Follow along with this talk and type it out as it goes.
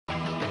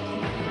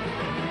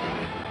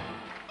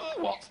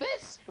What's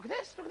this? Look at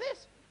this, look at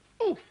this.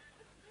 Ooh,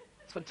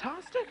 it's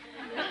fantastic.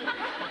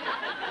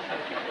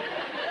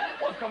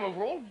 Well, I've come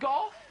over all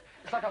goth.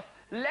 It's like I've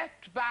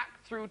leapt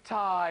back through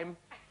time.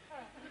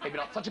 Maybe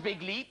not such a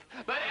big leap,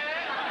 but...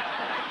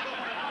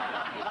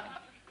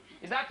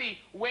 Is that the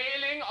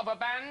wailing of a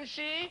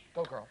banshee?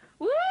 Go, girl.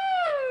 Woo!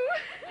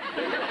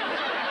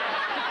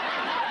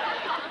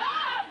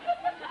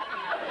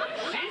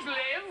 She's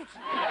lived.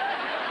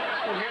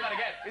 We'll hear that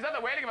again. Is that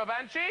the wailing of a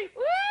banshee?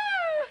 Woo!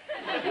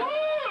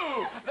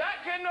 Woo!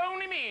 That can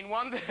only mean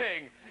one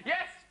thing.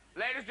 Yes,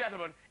 ladies and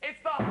gentlemen, it's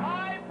the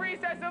High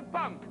Priestess of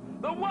Punk,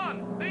 the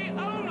one, the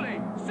only,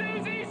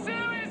 Siouxsie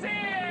Sioux is here!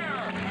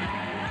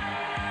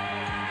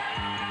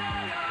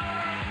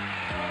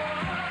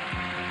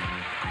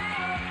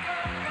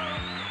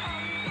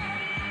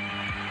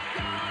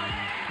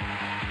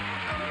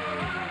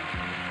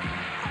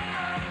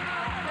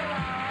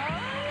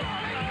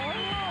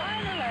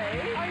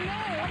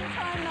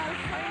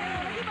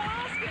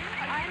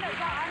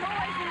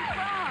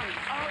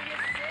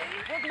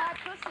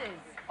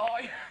 Oh,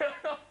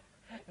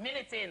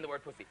 minutes in, the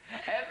word pussy.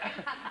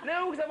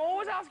 No, because I'm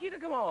always asking you to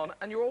come on,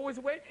 and you're always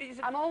away.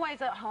 I'm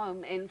always at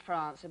home in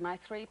France with my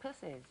 3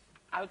 pussies.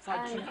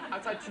 Outside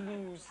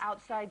Toulouse.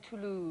 Outside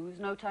Toulouse,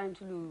 no time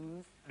to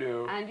lose.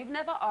 No. And you've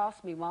never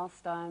asked me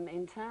whilst I'm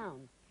in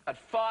town. And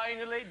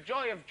finally,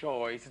 joy of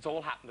joys, it's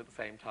all happened at the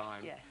same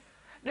time. Yes.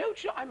 No,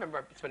 I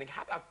remember spending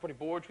I'm pretty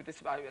bored with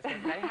this. I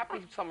spent many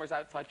happy summers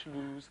outside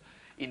Toulouse,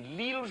 in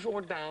L'Île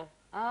Jourdain.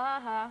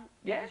 Uh-huh.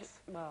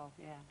 Yes? Well,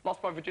 yeah.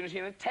 Lost my virginity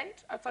in a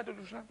tent outside of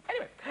Jourdain.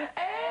 Anyway,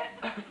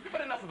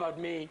 but enough about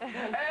me.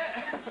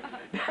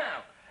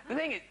 Now, the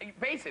thing is,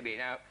 basically,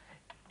 now,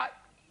 I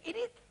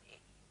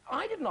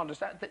didn't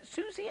understand that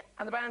Siouxsie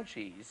and the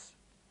Banshees,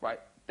 right,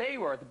 they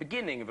were at the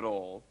beginning of it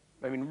all.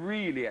 I mean,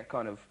 really at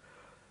kind of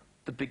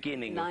the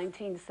beginning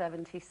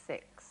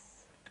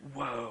 1976.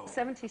 Whoa.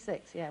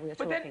 76, yeah, we were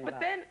talking about. But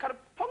then kind of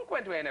punk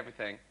went away and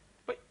everything.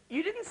 But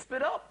you didn't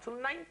split up till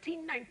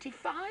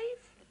 1995?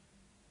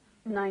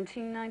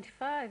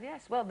 1995,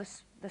 yes. Well, the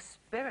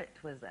spirit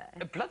was there.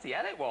 Bloody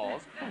hell it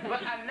was.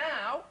 And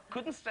now,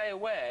 couldn't stay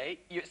away.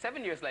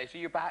 7 years later,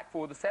 you're back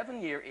for the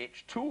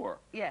 7-year-itch tour.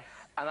 Yes.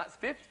 And that's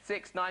 5th,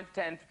 6th, 9th,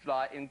 10th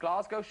July in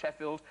Glasgow,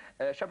 Sheffield,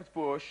 Shepherd's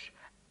Bush.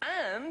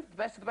 And the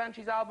Best of the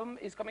Banshees album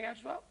is coming out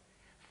as well.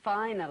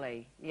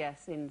 Finally,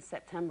 yes, in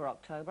September,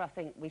 October. I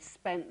think we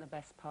spent the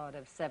best part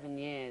of 7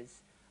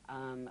 years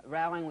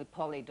rowing with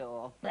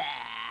Polydor.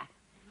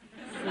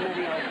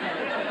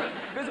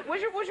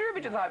 Was your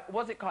image at the time,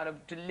 was it kind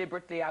of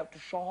deliberately out to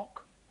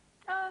shock?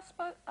 I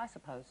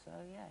suppose so,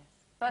 yes.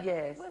 But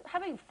yes. We're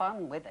having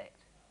fun with it.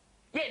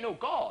 Yeah, no,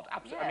 God,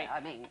 absolutely. Yeah, I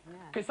mean,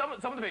 because some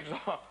of the pictures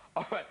are,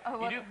 all right,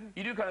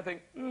 you do kind of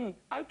think,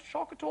 out to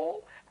shock at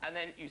all? And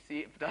then you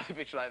see another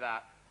picture like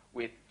that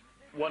with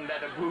one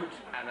leather boot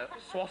and a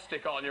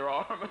swastika on your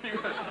arm. And you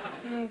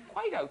go,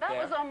 quite out there.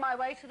 That was on my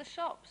way to the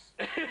shops.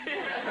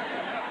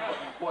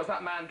 Was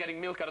that man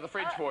getting milk out of the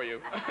fridge for you?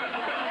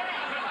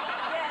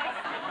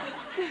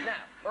 Yes.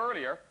 Now,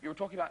 earlier, you were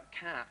talking about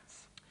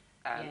cats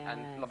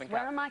and loving cats.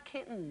 Where are my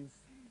kittens?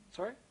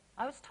 Sorry?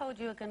 I was told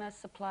you were going to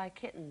supply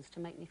kittens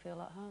to make me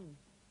feel at home.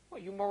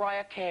 What, you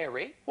Mariah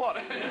Carey? What?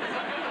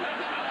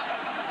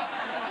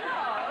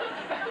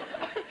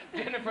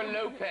 Jennifer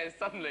Lopez,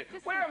 suddenly.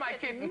 Where are my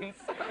kittens?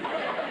 They're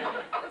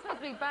supposed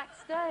to be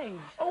backstage.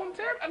 Oh, I'm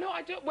terrible. No,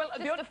 I do. Well,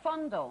 just a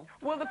fondle.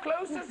 Well, the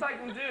closest I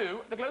can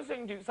do,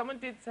 someone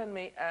did send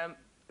me... a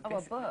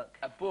book.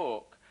 A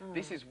book.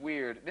 This is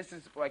weird. This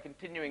is my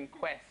continuing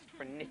quest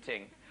for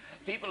knitting.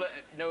 People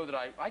know that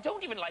I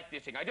don't even like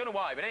knitting. I don't know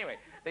why, but anyway,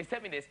 they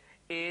sent me this.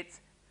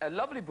 It's a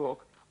lovely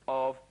book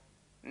of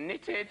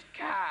knitted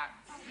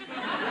cats.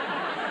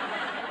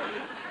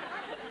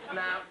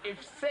 Now,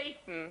 if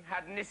Satan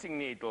had knitting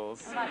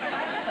needles...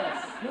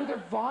 No,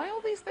 they're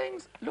vile, these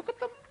things. Look at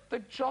them.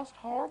 They're just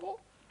horrible.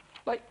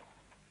 Like,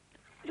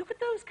 look at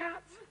those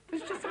cats.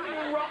 There's just something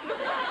wrong. Look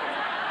at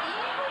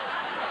that.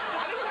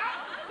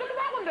 Look at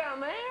that one down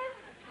there.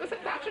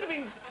 That should have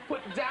been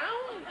put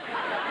down.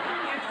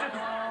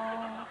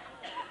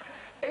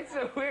 It's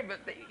so weird, but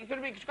you've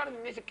got to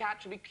knit a cat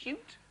to be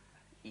cute.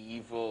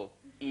 Evil.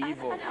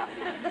 Evil.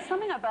 There's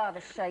something about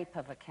the shape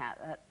of a cat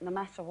that, no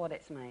matter what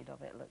it's made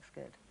of, it looks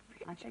good.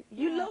 I think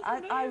you love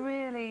them. I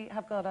really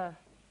have got a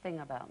thing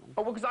about them.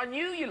 Oh, well, because I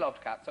knew you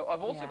loved cats, so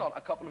I've also got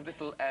a couple of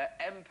little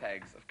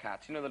MPEGs of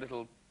cats. You know, the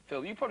little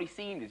film. You've probably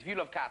seen these. If you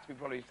love cats, we've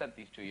probably sent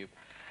these to you.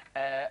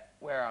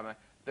 Where am I?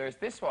 There's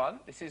this one.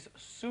 This is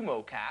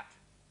Sumo Cat.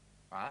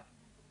 Right?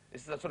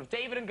 This is a sort of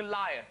David and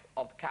Goliath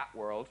of the cat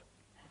world.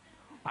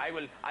 I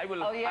will.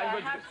 Oh, yeah, I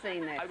have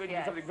seen this. I'm going to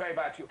do something very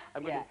bad to you.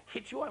 I'm going to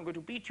hit you. I'm going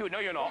to beat you. No,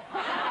 you're not.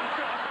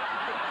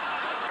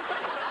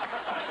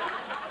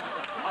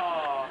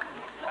 Oh,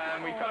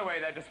 and we cut away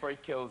there just before he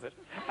kills it.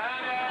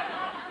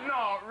 And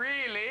not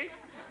really.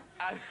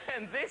 And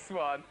then this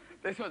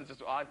one's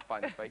just. I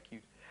find this very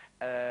cute.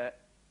 Here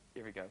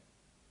we go.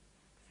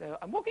 So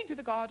I'm walking through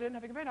the garden,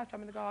 having a very nice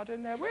time in the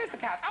garden. Where's the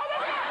cat? Oh,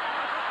 there's the cat!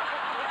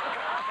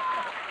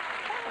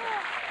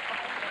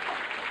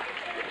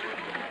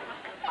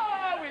 Oh,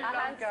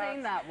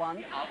 seen that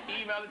one. I'll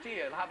email it to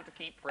you. I'll have it to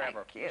keep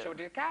forever. Thank you. Show it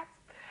to your cats.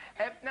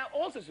 Now,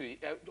 also, Susie,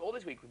 all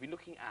this week we've been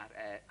looking at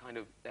kind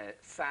of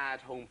sad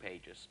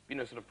homepages. You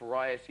know, sort of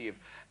variety of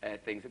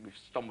things that we've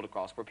stumbled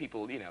across where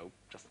people, you know,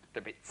 just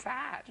a bit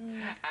sad.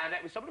 And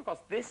we stumbled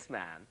across this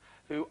man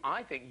who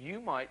I think you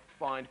might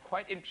find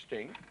quite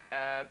interesting.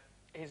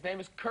 His name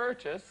is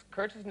Curtis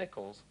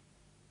Nichols.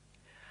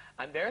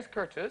 And there's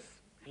Curtis.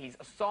 He's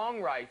a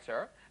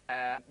songwriter.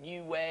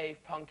 New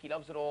wave, punk, he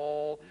loves it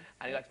all,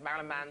 and he likes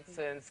Marilyn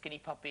Manson, Skinny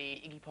Puppy,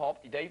 Iggy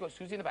Pop, there you go,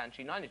 Susie and the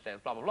Banshee, 9 Inch Nails,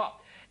 blah, blah, blah.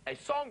 A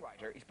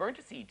songwriter, he's burnt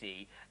a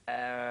CD,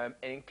 it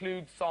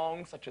includes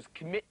songs such as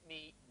Commit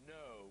Me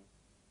No.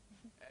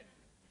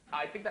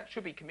 I think that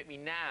should be Commit Me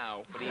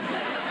Now, but he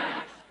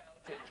spelled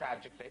it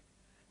tragically.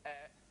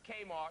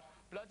 Kmart,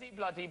 Bloody,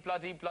 Bloody,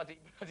 Bloody, Bloody,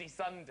 Bloody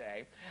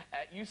Sunday,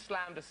 You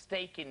Slammed a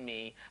Steak in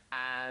Me,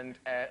 and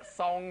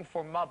Song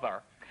for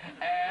Mother.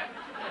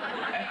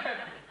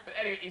 But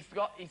anyway,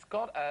 he's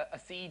got a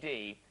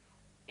CD.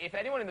 If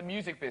anyone in the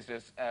music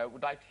business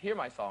would like to hear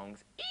my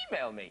songs,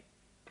 email me.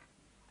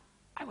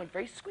 I went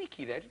very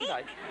squeaky there, didn't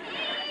I?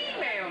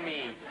 Email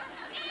me.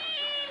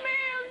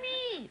 Email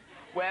me.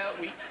 Well,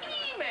 we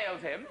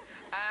emailed him,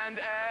 and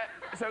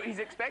so he's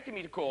expecting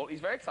me to call. He's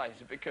very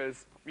excited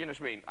because, you know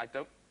what I mean, I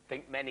don't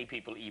think many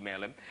people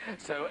email him.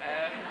 So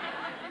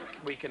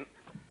we can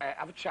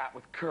have a chat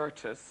with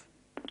Curtis.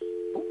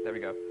 Oh, there we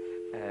go.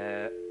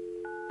 9.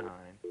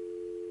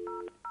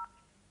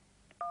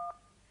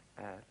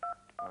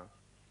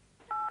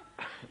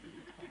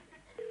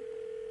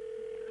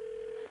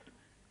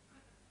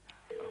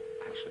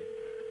 Actually.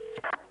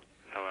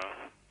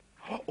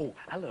 Hello. Oh,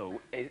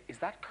 hello. Is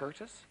that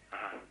Curtis?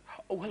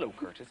 Oh, hello,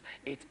 Curtis.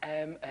 It's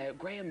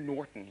Graham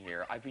Norton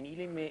here. I've been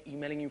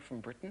emailing you from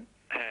Britain.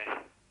 Hey.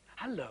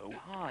 Hello,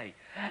 hi.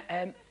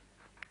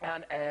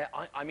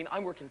 I mean, I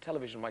work in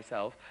television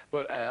myself,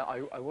 but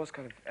I was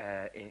kind of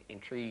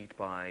intrigued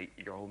by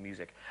your whole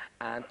music.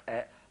 And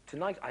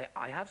tonight,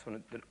 I have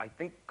someone that I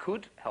think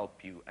could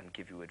help you and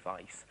give you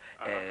advice.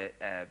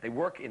 They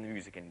work in the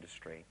music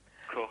industry.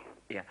 Cool.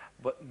 Yeah,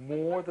 but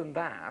more than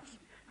that,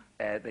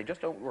 they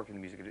just don't work in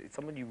the music industry. It's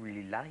someone you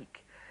really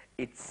like.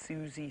 It's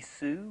Siouxsie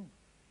Sioux.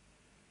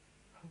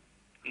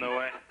 No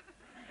way.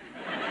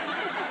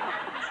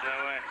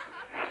 No way.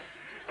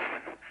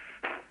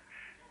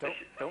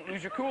 Don't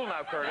lose your cool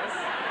now, Curtis. Is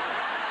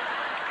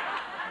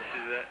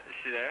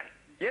she there?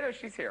 Yeah, no,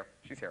 she's here.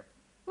 She's here.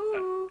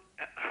 Ooh.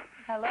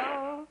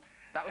 Hello.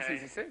 That was Hey.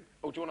 Siouxsie Sioux.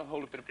 Oh, do you want to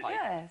hold a bit of pipe?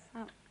 Yes.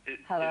 Oh. It-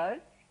 Hello.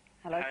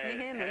 Hello. Hey, Can you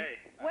hear me? hey.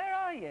 Where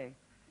are you?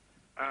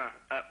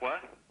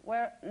 What?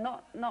 Where?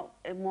 Not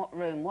in what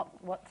room?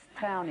 What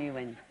town are you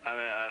in? I'm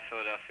in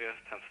Philadelphia,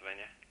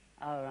 Pennsylvania.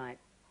 Oh, right.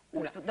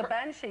 Oh, The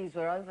Banshees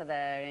were over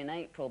there in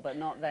April, but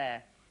not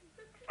there.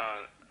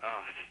 Oh,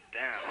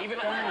 damn. Even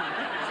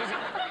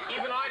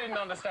I didn't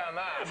understand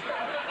that.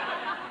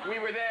 We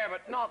were there,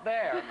 but not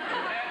there.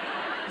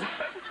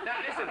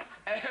 Now listen.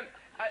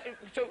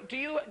 So do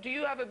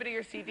you have a bit of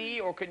your CD,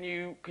 or can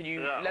you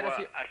let us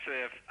hear?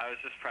 Actually, if I was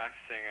just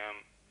practicing.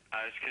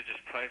 I could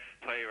just play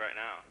right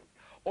now.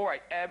 All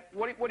right.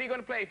 What are you going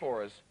to play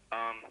for us?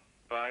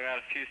 But I got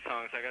a few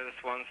songs. I got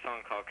this one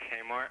song called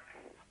Kmart.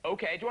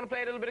 Okay. Do you want to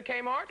play a little bit of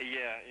Kmart?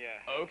 Yeah.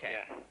 Okay.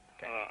 Yeah.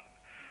 Okay.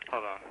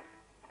 Hold on.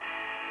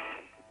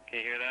 Can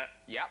you hear that?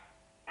 Yep.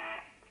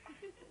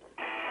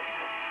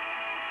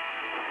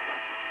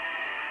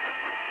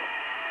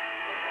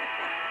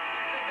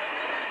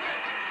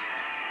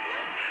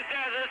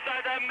 There's a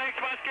sight that makes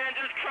my skin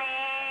just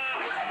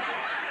crawl.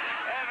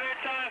 Every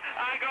time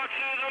I go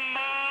to the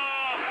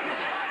mall,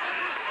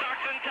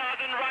 socks and towels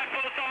and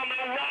rifles on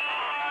the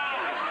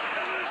wall.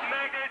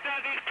 Make it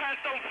that these pants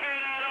don't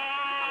fit at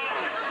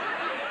all.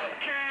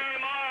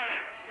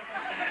 Kmart,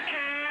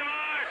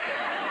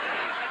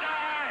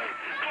 die,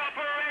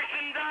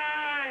 corporation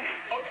die.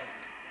 Oh,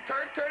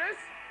 Curtis?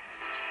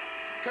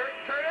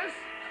 Curtis?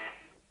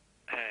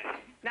 Hey.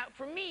 Now,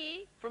 for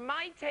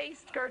my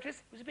taste,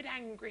 Curtis, it was a bit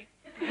angry.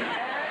 Do you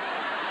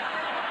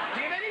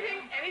have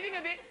anything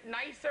a bit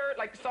nicer,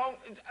 like song?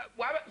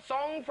 What about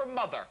Song for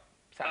Mother?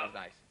 Sounds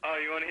nice. Oh,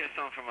 you want to hear a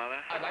song from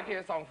Mother? I'd like to hear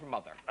a song from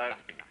Mother. That'd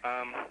be nice.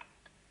 I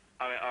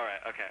mean, all right,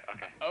 okay.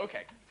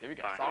 Okay, here we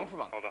go. Fine. Song for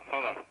Mother.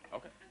 Hold on.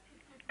 Okay.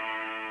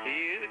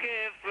 You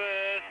gave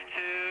birth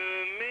to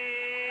me.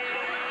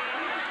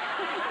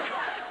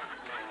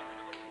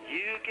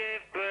 You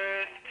gave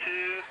birth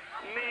to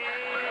me.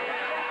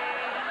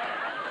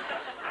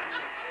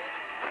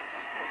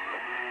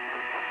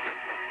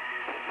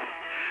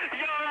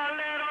 You're a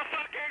little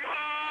fucking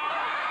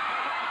whore.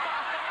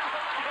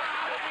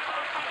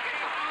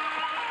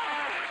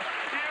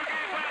 You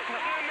gave birth to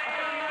me,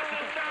 I must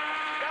have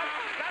died.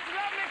 That's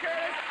lovely,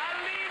 Curtis. I'll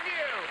leave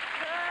you.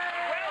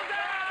 Well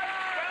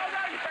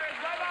done, Curtis.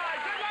 Bye-bye.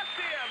 Good luck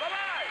to you.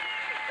 Bye-bye.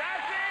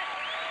 That's it.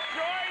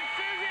 George,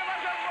 Susie, and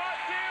myself, what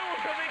you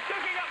will be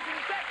cooking up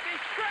some sexy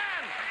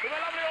scram with a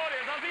lovely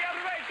audience. I'll see you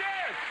after the break.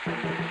 Cheers.